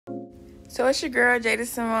So it's your girl Jada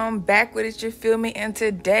Simone back with it, you feel me? And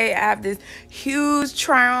today I have this huge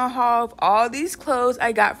try-on haul of all these clothes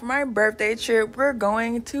I got for my birthday trip. We're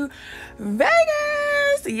going to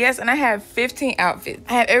Vegas. Yes, and I have 15 outfits.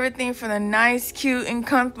 I have everything from the nice, cute, and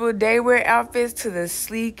comfortable day wear outfits to the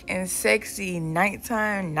sleek and sexy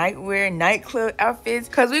nighttime, nightwear, nightclub outfits.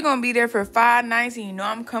 Cause we're gonna be there for 5 nights and you know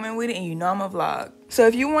I'm coming with it and you know I'm a vlog. So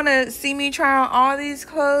if you want to see me try on all these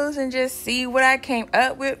clothes and just see what I came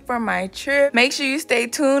up with for my trip, make sure you stay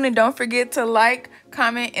tuned and don't forget to like,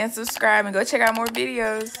 comment, and subscribe, and go check out more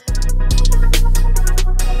videos.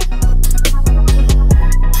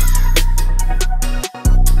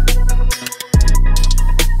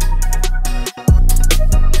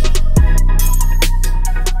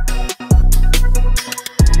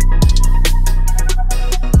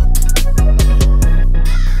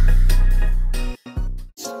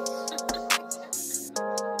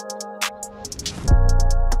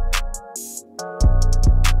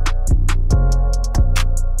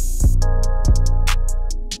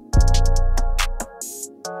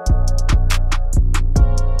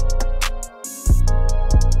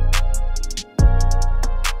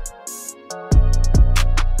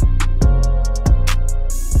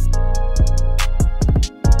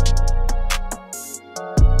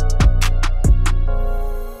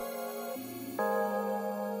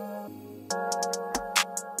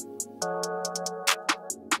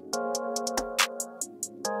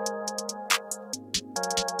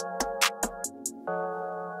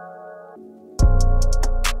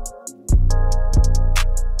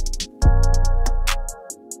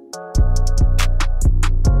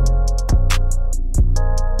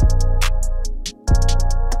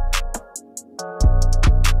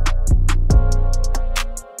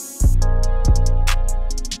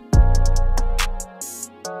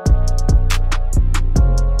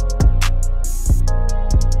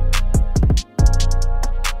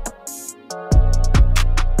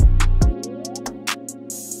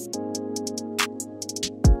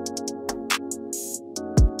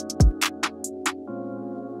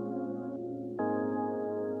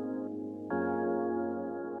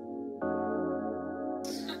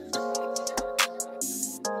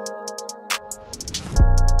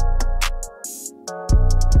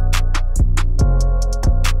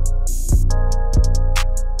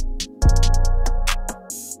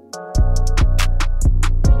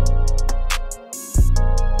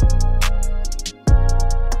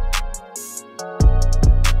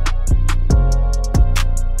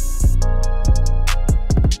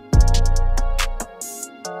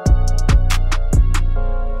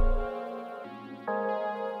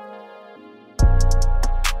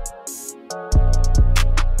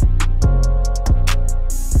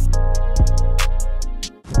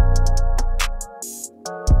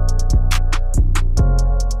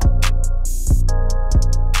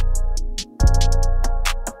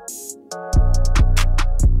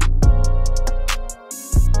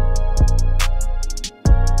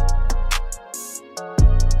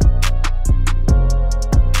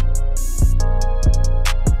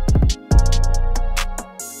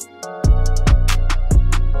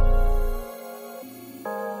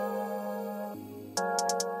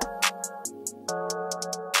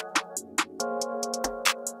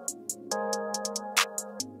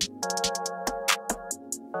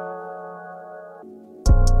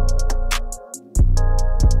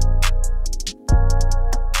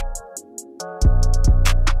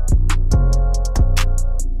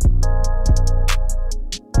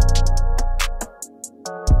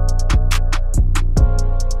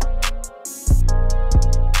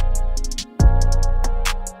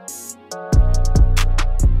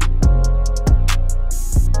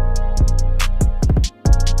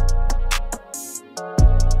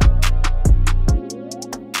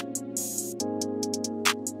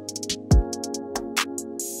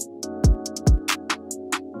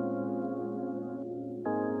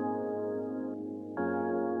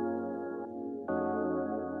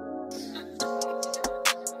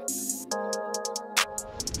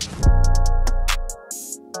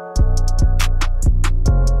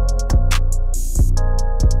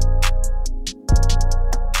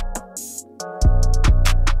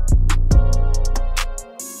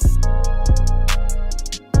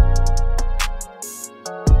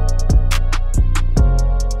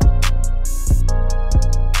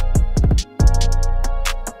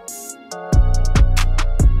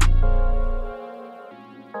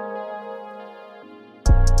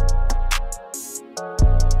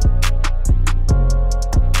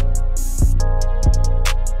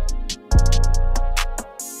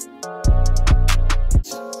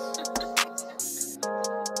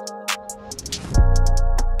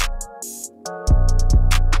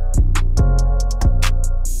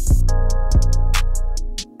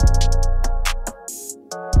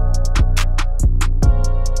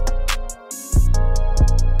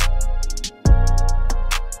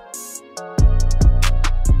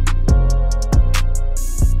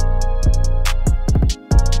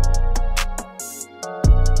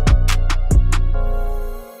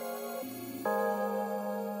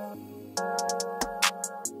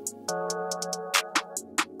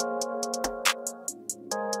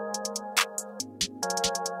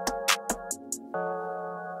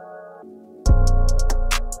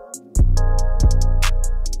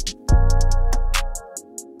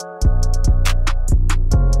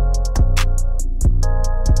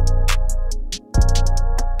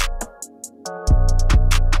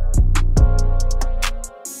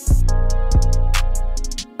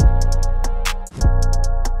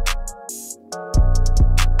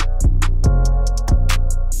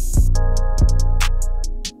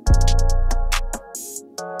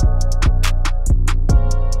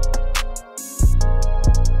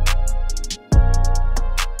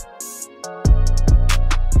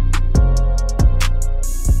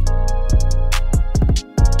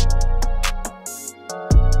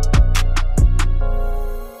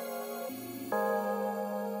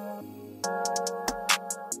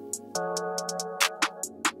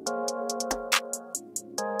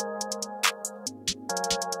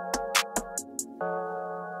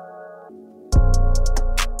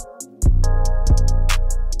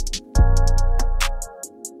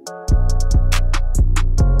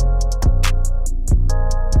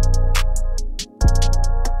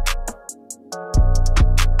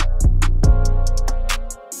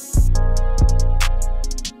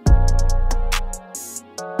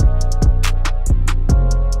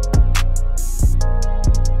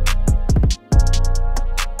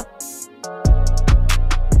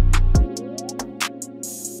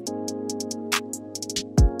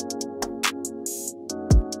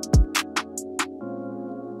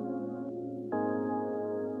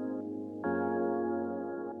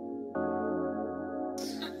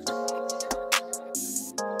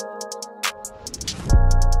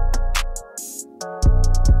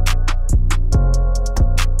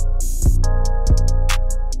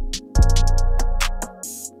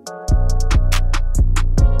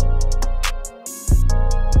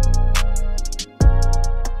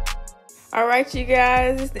 Alright you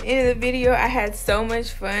guys, it's the end of the video. I had so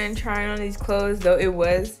much fun trying on these clothes, though it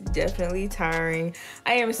was definitely tiring.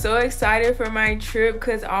 I am so excited for my trip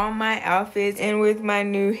because all my outfits, and with my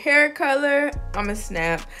new hair color, I'm a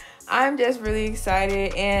snap. I'm just really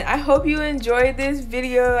excited, and I hope you enjoyed this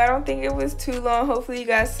video. I don't think it was too long. Hopefully you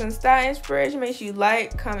got some style inspiration. Make sure you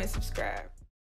like, comment, subscribe.